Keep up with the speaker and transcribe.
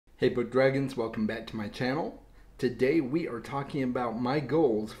Hey Book Dragons, welcome back to my channel. Today we are talking about my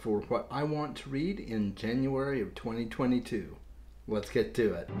goals for what I want to read in January of 2022. Let's get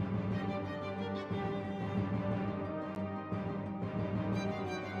to it.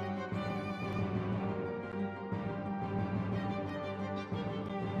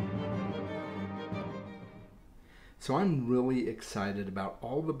 So I'm really excited about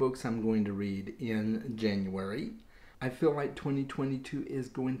all the books I'm going to read in January. I feel like 2022 is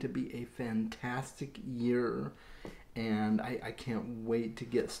going to be a fantastic year, and I can't wait to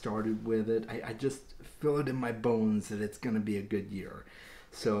get started with it. I just feel it in my bones that it's going to be a good year.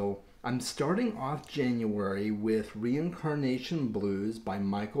 So I'm starting off January with Reincarnation Blues by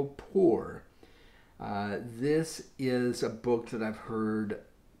Michael Poore. This is a book that I've heard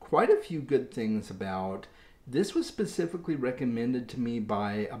quite a few good things about. This was specifically recommended to me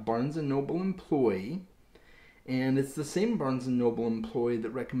by a Barnes & Noble employee, and it's the same Barnes & Noble employee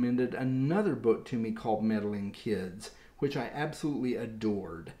that recommended another book to me called Meddling Kids, which I absolutely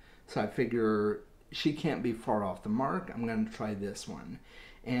adored. So I figure she can't be far off the mark. I'm going to try this one.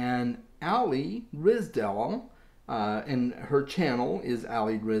 And Ali Risdell, and her channel is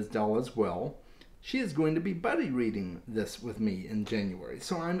Ali Risdell as well, she is going to be buddy reading this with me in January.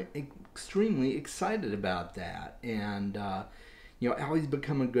 So I'm extremely excited about that. And, Allie's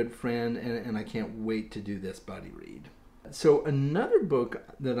become a good friend, and I can't wait to do this buddy read. So another book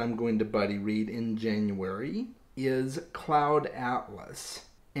that I'm going to buddy read in January is Cloud Atlas.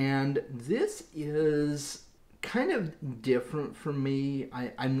 And this is kind of different for me.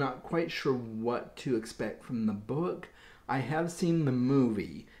 I'm not quite sure what to expect from the book. I have seen the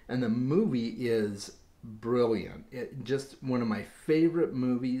movie, and the movie is brilliant. Just one of my favorite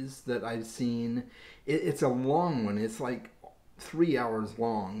movies that I've seen. It's a long one. It's like 3 hours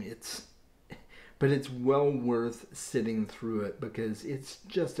long. But it's well worth sitting through it because it's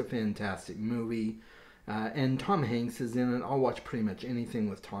just a fantastic movie. And Tom Hanks is in it. I'll watch pretty much anything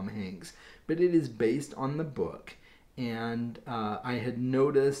with Tom Hanks. But it is based on the book. And I had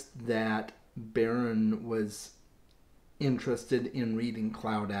noticed that Barron was interested in reading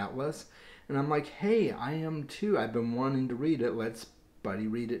Cloud Atlas. And I'm like, hey, I am too. I've been wanting to read it. Let's buddy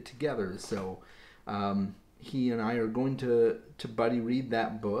read it together. So he and I are going to buddy read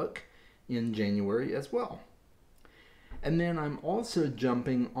that book in January as well. And then I'm also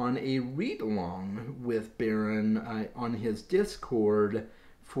jumping on a read-along with Barron on his Discord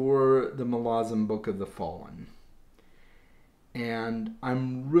for the Malazan Book of the Fallen. And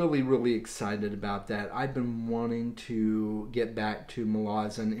I'm really, really excited about that. I've been wanting to get back to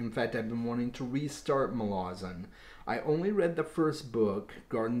Malazan. In fact, I've been wanting to restart Malazan. I only read the first book,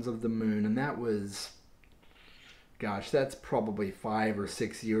 Gardens of the Moon, and that was, gosh, that's probably 5 or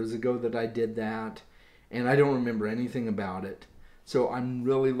 6 years ago that I did that. And I don't remember anything about it. So I'm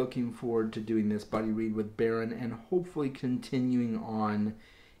really looking forward to doing this buddy read with Barron and hopefully continuing on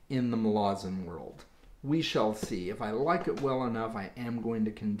in the Malazan world. We shall see. If I like it well enough, I am going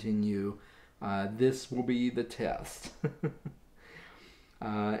to continue. This will be the test.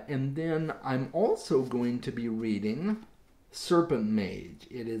 And then I'm also going to be reading Serpent Mage.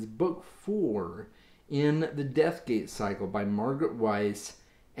 It is book 4 in the Deathgate cycle by Margaret Weiss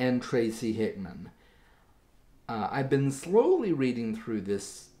and Tracy Hickman. I've been slowly reading through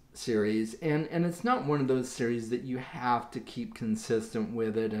this series, and it's not one of those series that you have to keep consistent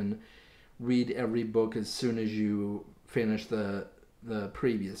with it and read every book as soon as you finish the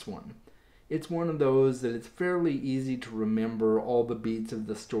previous one. It's one of those that it's fairly easy to remember all the beats of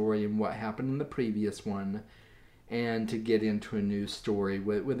the story and what happened in the previous one, and to get into a new story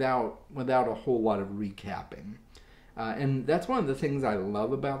without a whole lot of recapping. And that's one of the things I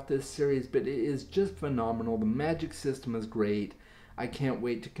love about this series, but it is just phenomenal. The magic system is great. I can't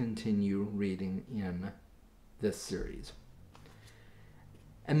wait to continue reading in this series.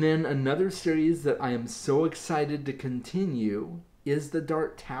 And then another series that I am so excited to continue is The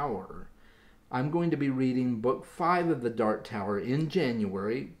Dark Tower. I'm going to be reading book 5 of The Dark Tower in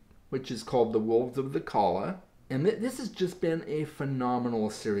January, which is called The Wolves of the Kala. And this has just been a phenomenal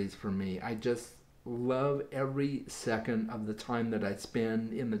series for me. I just love every second of the time that I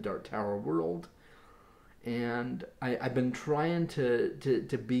spend in the Dark Tower world. And I've been trying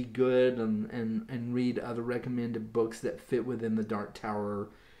to be good and read other recommended books that fit within the Dark Tower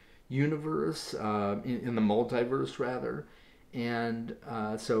universe, in the multiverse rather. And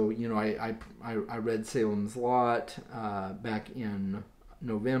so, I read Salem's Lot back in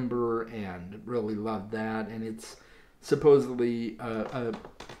November and really loved that. And it's supposedly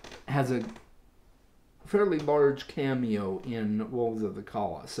has a fairly large cameo in Wolves of the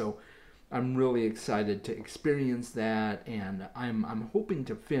Kala. So I'm really excited to experience that, and I'm hoping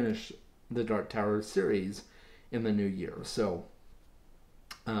to finish the Dark Tower series in the new year. So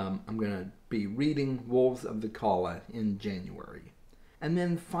I'm going to be reading Wolves of the Kala in January. And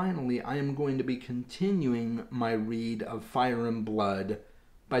then finally, I am going to be continuing my read of Fire and Blood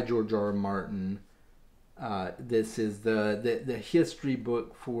by George R. R. Martin. This is the history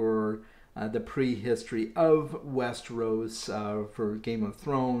book for the prehistory of Westeros for Game of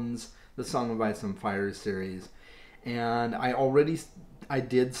Thrones, the Song of Ice and Fire series. And I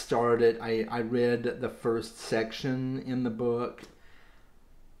did start it. I read the first section in the book,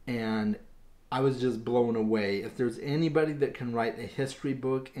 and I was just blown away. If there's anybody that can write a history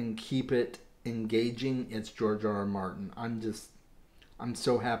book and keep it engaging, it's George R. R. Martin. I'm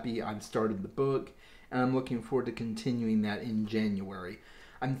so happy I've started the book, and I'm looking forward to continuing that in January.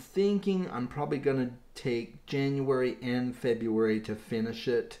 I'm thinking I'm probably going to take January and February to finish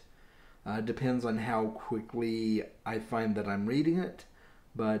it. Depends on how quickly I find that I'm reading it.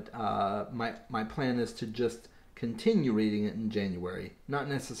 But my plan is to just continue reading it in January, not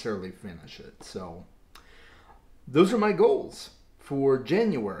necessarily finish it. So those are my goals for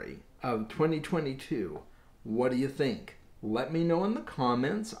January of 2022. What do you think? Let me know in the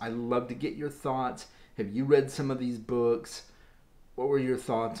comments. I love to get your thoughts. Have you read some of these books? What were your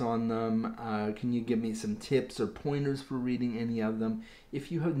thoughts on them? Can you give me some tips or pointers for reading any of them?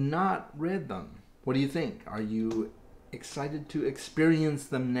 If you have not read them, what do you think? Are you excited to experience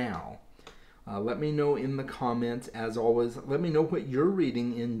them now? Let me know in the comments. As always, let me know what you're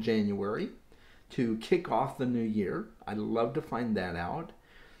reading in January to kick off the new year. I'd love to find that out.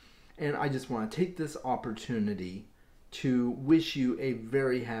 And I just want to take this opportunity to wish you a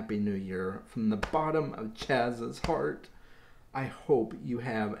very happy new year from the bottom of Chaz's heart. I hope you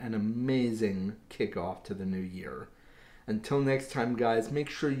have an amazing kickoff to the new year. Until next time, guys, make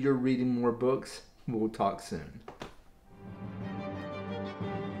sure you're reading more books. We'll talk soon.